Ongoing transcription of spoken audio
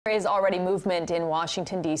There is already movement in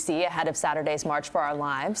Washington, D.C. ahead of Saturday's March for Our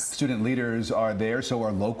Lives. Student leaders are there, so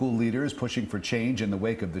are local leaders pushing for change in the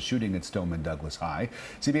wake of the shooting at Stoneman Douglas High.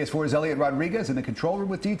 CBS 4's Eliott Rodriguez in the control room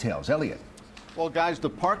with details. Eliott. Well, guys, the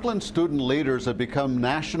Parkland student leaders have become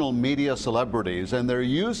national media celebrities, and they're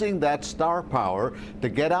using that star power to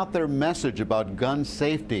get out their message about gun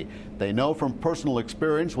safety. They know from personal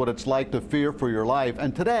experience what it's like to fear for your life,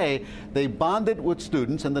 and today they bonded with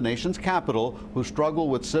students in the nation's capital who struggle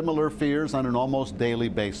with similar fears on an almost daily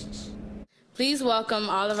basis. Please welcome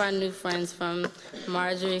all of our new friends from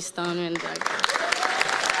Marjorie Stoneman Douglas.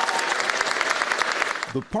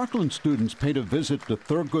 The Parkland students paid a visit to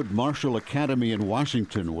Thurgood Marshall Academy in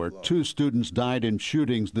Washington, where 2 students died in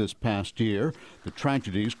shootings this past year, the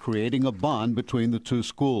tragedies creating a bond between the 2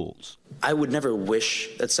 schools. I would never wish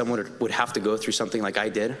that someone would have to go through something like I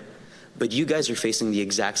did, but you guys are facing the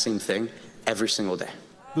exact same thing every single day.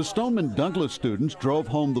 The Stoneman Douglas students drove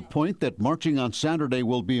home the point that marching on Saturday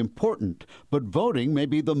will be important, but voting may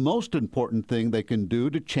be the most important thing they can do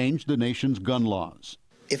to change the nation's gun laws.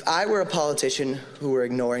 If I were a politician who were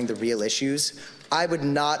ignoring the real issues, I would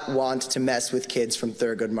not want to mess with kids from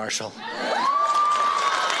Thurgood Marshall.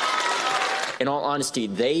 In all honesty,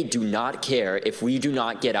 they do not care if we do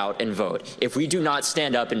not get out and vote, if we do not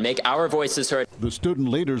stand up and make our voices heard. The student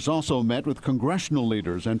leaders also met with congressional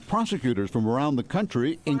leaders and prosecutors from around the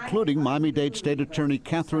country, including Miami-Dade State Attorney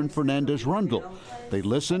Catherine Fernandez-Rundle. They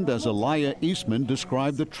listened as Eliott Eastman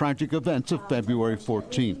described the tragic events of February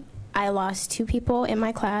 14th. I lost 2 people in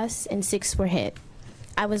my class and 6 were hit.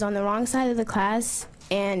 I was on the wrong side of the class,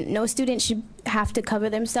 and no student should have to cover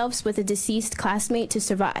themselves with a deceased classmate to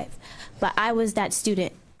survive. But I was that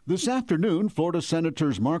student. This afternoon, Florida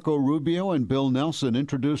Senators Marco Rubio and Bill Nelson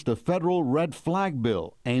introduced a federal red flag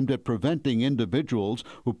bill aimed at preventing individuals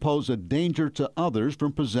who pose a danger to others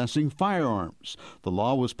from possessing firearms. The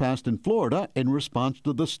law was passed in Florida in response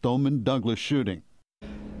to the Stoneman Douglas shooting.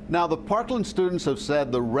 Now, the Parkland students have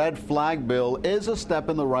said the red flag bill is a step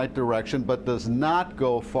in the right direction, but does not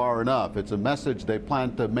go far enough. It's a message they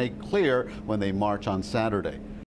plan to make clear when they march on Saturday.